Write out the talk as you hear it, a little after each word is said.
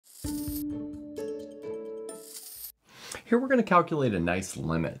Here we're going to calculate a nice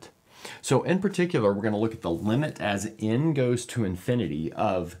limit. So in particular, we're going to look at the limit as n goes to infinity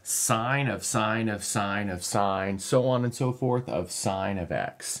of sine of sine of sine of sine, so on and so forth, of sine of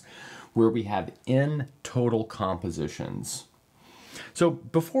x, where we have n total compositions. So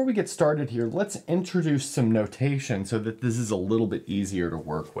before we get started here, let's introduce some notation so that this is a little bit easier to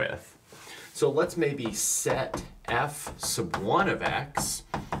work with. So let's maybe set f sub 1 of x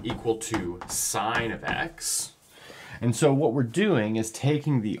equal to sine of x. And so what we're doing is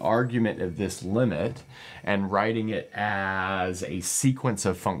taking the argument of this limit and writing it as a sequence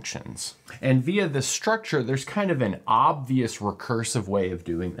of functions. And via this structure, there's kind of an obvious recursive way of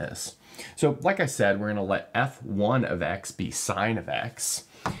doing this. So like I said, we're going to let f1 of x be sine of x.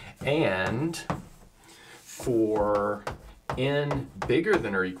 And for n bigger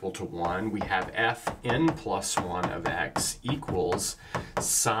than or equal to 1, we have fn plus 1 of x equals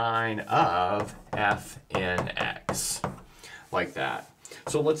sine of fnx, like that.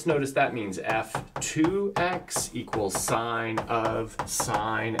 So let's notice that means f2x equals sine of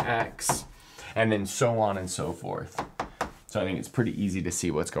sine x, and then so on and so forth. So I think it's pretty easy to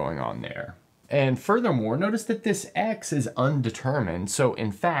see what's going on there. And furthermore, notice that this x is undetermined. So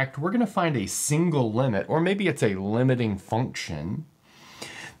in fact, we're going to find a single limit, or maybe it's a limiting function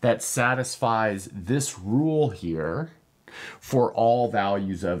that satisfies this rule here for all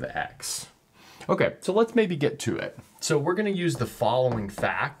values of x. Okay, so let's maybe get to it. So we're going to use the following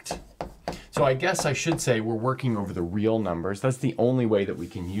fact. So I guess I should say we're working over the real numbers. That's the only way that we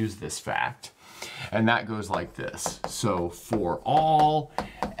can use this fact. And that goes like this. So for all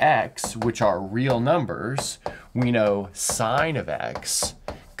x, which are real numbers, we know sine of x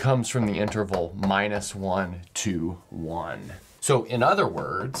comes from the interval -1 to 1. So in other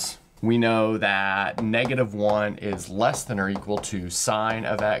words, we know that -1 is less than or equal to sine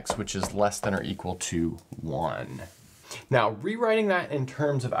of x, which is less than or equal to 1. Now, rewriting that in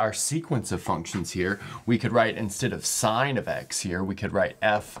terms of our sequence of functions here, we could write, instead of sine of x here, we could write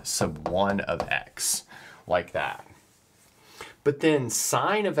f sub 1 of x, like that. But then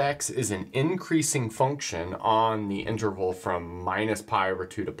sine of x is an increasing function on the interval from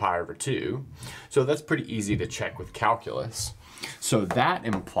 -pi/2 to pi/2. So that's pretty easy to check with calculus. So that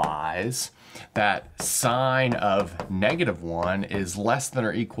implies that sine of -1 is less than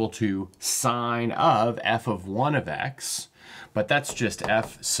or equal to sine of f of 1 of x, but that's just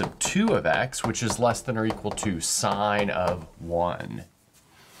f sub 2 of x, which is less than or equal to sine of 1.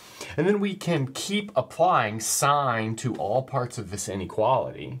 And then we can keep applying sine to all parts of this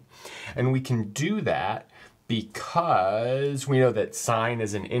inequality, and we can do that because we know that sine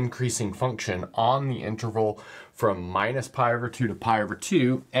is an increasing function on the interval from -pi/2 to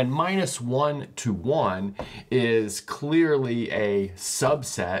pi/2, and -1 to 1 is clearly a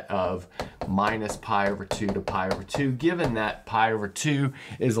subset of -pi/2 to pi/2, given that pi/2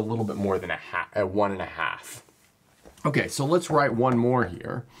 is a little bit more than 1.5. Okay, so let's write one more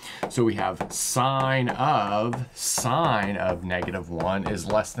here. So we have sine of -1 is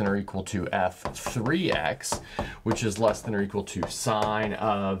less than or equal to f3x, which is less than or equal to sine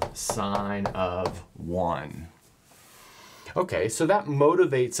of 1. Okay, so that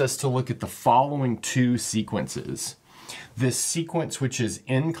motivates us to look at the following two sequences. This sequence, which is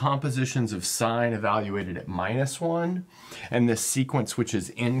n compositions of sine evaluated at -1, and this sequence, which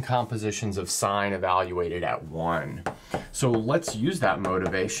is n compositions of sine evaluated at 1. So let's use that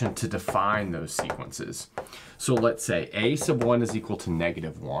motivation to define those sequences. So let's say a sub 1 is equal to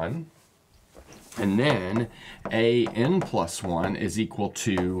 -1, and then a n plus 1 is equal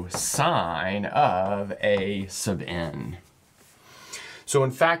to sine of a sub n. So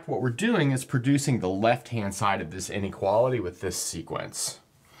in fact, what we're doing is producing the left-hand side of this inequality with this sequence.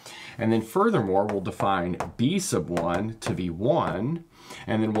 And then furthermore, we'll define b sub 1 to be 1,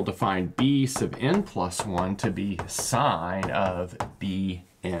 and then we'll define b sub n plus 1 to be sine of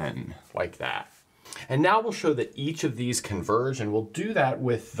bn, like that. And now we'll show that each of these converge, and we'll do that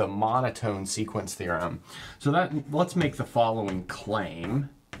with the monotone sequence theorem. So let's make the following claim.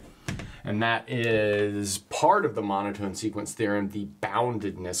 And that is part of the monotone sequence theorem, the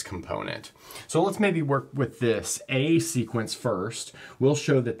boundedness component. So let's maybe work with this A sequence first. We'll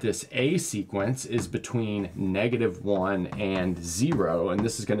show that this A sequence is between -1 and 0, and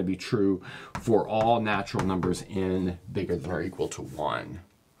this is going to be true for all natural numbers n bigger than or equal to 1.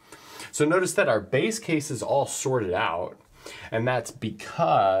 So notice that our base case is all sorted out, and that's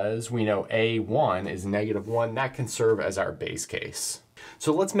because we know A1 is -1. That can serve as our base case.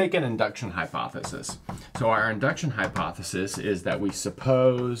 So let's make an induction hypothesis. So our induction hypothesis is that we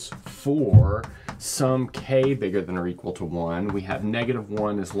suppose for some k bigger than or equal to 1, we have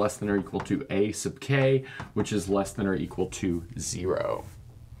 -1 is less than or equal to a sub k, which is less than or equal to 0.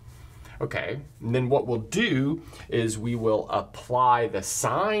 Okay, and then what we'll do is we will apply the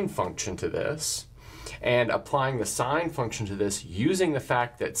sine function to this, and applying the sine function to this using the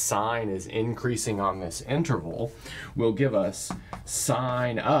fact that sine is increasing on this interval will give us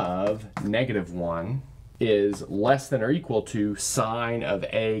sine of -1 is less than or equal to sine of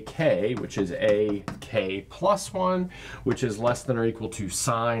ak, which is ak plus 1, which is less than or equal to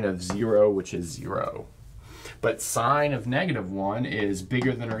sine of 0, which is 0. But sine of -1 is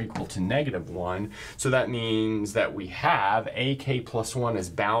bigger than or equal to -1, so that means that we have ak plus 1 is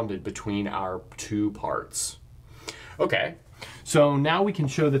bounded between our two parts. Okay, so now we can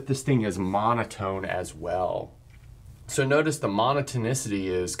show that this thing is monotone as well. So notice the monotonicity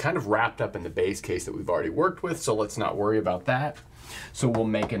is kind of wrapped up in the base case that we've already worked with, so let's not worry about that. So we'll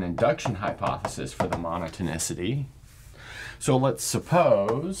make an induction hypothesis for the monotonicity. So let's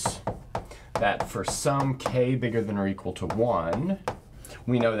suppose that for some k bigger than or equal to 1,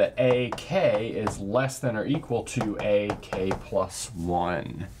 we know that ak is less than or equal to ak plus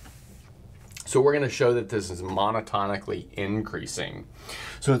 1. So we're going to show that this is monotonically increasing.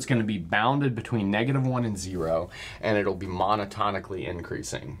 So it's going to be bounded between -1 and 0, and it'll be monotonically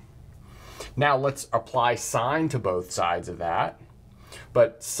increasing. Now let's apply sine to both sides of that.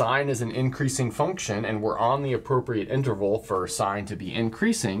 But sine is an increasing function, and we're on the appropriate interval for sine to be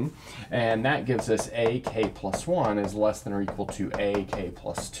increasing, and that gives us ak plus 1 is less than or equal to ak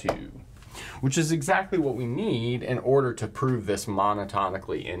plus 2, which is exactly what we need in order to prove this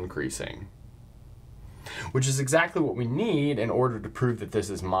monotonically increasing. Which is exactly what we need in order to prove that this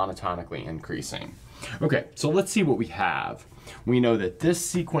is monotonically increasing. Okay, so let's see what we have. We know that this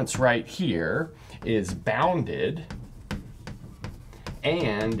sequence right here is bounded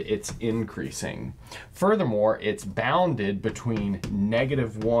and it's increasing. Furthermore, it's bounded between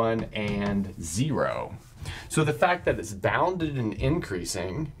 -1 and 0. So the fact that it's bounded and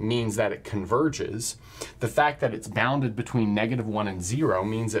increasing means that it converges. The fact that it's bounded between -1 and 0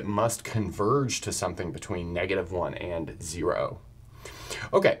 means it must converge to something between -1 and 0.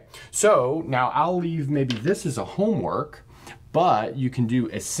 Okay, so now I'll leave maybe this as a homework, but you can do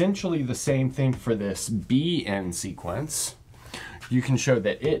essentially the same thing for this Bn sequence. You can show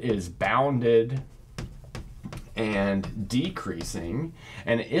that it is bounded and decreasing,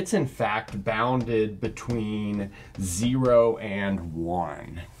 and it's in fact bounded between 0 and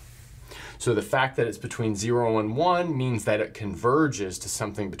 1. So the fact that it's between 0 and 1 means that it converges to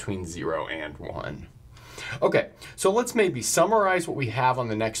something between 0 and 1. Okay, so let's maybe summarize what we have on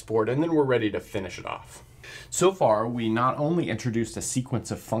the next board, and then we're ready to finish it off. So far, we not only introduced a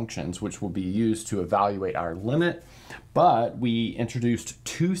sequence of functions which will be used to evaluate our limit, but we introduced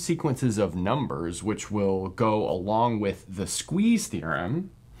two sequences of numbers which will go along with the squeeze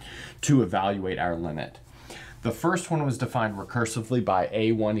theorem to evaluate our limit. The first one was defined recursively by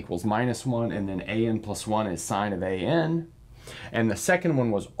a1 equals -1, and then an plus 1 is sine of an. And the second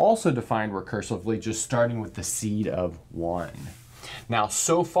one was also defined recursively, just starting with the seed of 1. Now,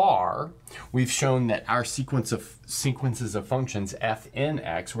 so far, we've shown that our sequences of functions f in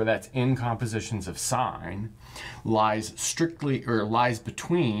x, where that's n compositions of sine, lies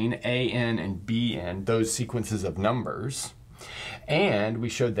between an and bn, those sequences of numbers. And we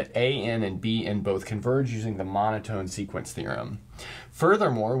showed that an and bn both converge using the monotone sequence theorem.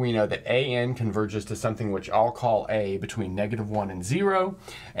 Furthermore, we know that an converges to something which I'll call a between -1 and 0,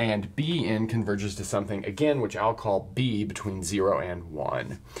 and bn converges to something, again, which I'll call b between 0 and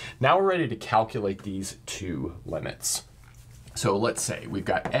 1. Now we're ready to calculate these two limits. So let's say we've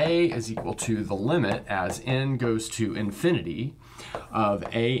got a is equal to the limit as n goes to infinity of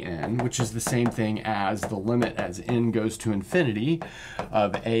an, which is the same thing as the limit as n goes to infinity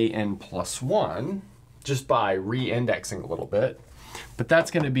of an plus 1, just by re-indexing a little bit. But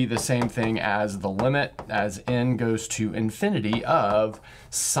that's going to be the same thing as the limit as n goes to infinity of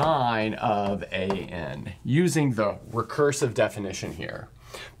sine of an, using the recursive definition here.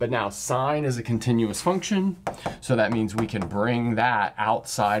 But now sine is a continuous function, so that means we can bring that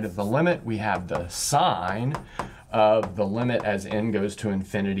outside of the limit. We have the sine of the limit as n goes to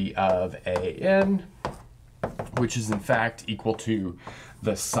infinity of an, which is in fact equal to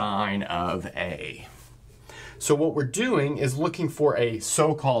the sine of a. So what we're doing is looking for a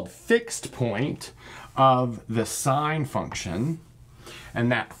so-called fixed point of the sine function, and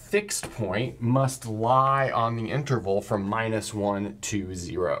that fixed point must lie on the interval from -1 to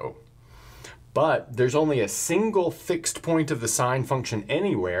 0. But there's only a single fixed point of the sine function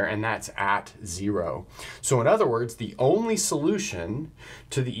anywhere, and that's at 0. So in other words, the only solution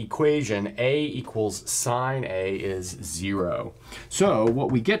to the equation a equals sine a is 0. So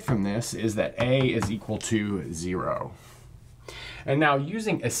what we get from this is that a is equal to 0. And now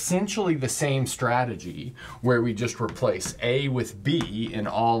using essentially the same strategy where we just replace a with b in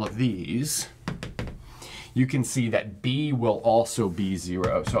all of these, you can see that b will also be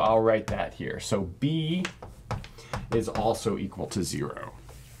 0. So I'll write that here. So b is also equal to 0.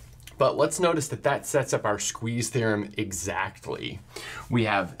 But let's notice that that sets up our squeeze theorem exactly. We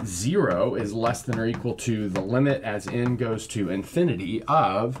have 0 is less than or equal to the limit as n goes to infinity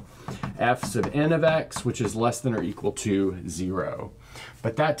of f sub n of x, which is less than or equal to 0.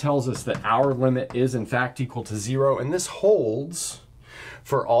 But that tells us that our limit is in fact equal to 0, and this holds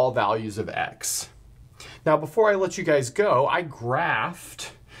for all values of x. Now, before I let you guys go, I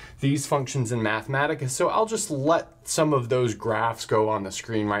graphed these functions in Mathematica, so I'll just let some of those graphs go on the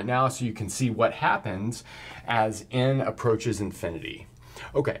screen right now so you can see what happens as n approaches infinity.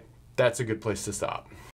 Okay, that's a good place to stop.